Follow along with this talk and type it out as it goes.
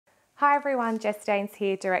Hi everyone, Jess Danes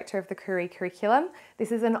here, Director of the Koori Curriculum.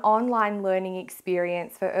 This is an online learning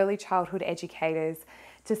experience for early childhood educators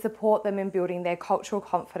to support them in building their cultural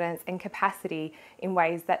confidence and capacity in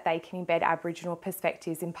ways that they can embed Aboriginal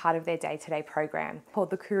perspectives in part of their day-to-day program, called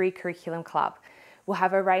the Koori Curriculum Club. We'll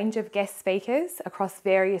have a range of guest speakers across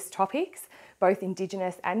various topics, both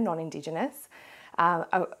Indigenous and non-Indigenous,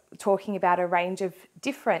 talking about a range of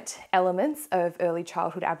different elements of early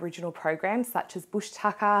childhood Aboriginal programs such as bush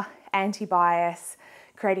tucker, anti-bias,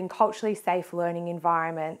 creating culturally safe learning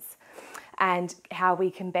environments, and how we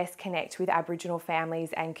can best connect with Aboriginal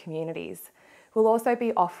families and communities. We'll also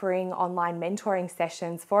be offering online mentoring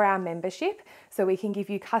sessions for our membership so we can give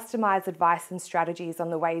you customised advice and strategies on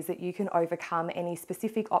the ways that you can overcome any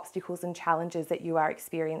specific obstacles and challenges that you are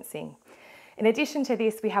experiencing. In addition to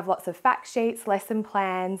this, we have lots of fact sheets, lesson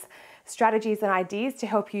plans, strategies and ideas to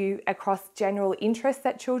help you across general interests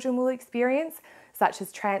that children will experience, such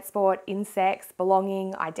as transport, insects,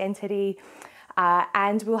 belonging, identity,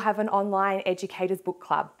 and we'll have an online educators book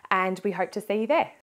club, and we hope to see you there.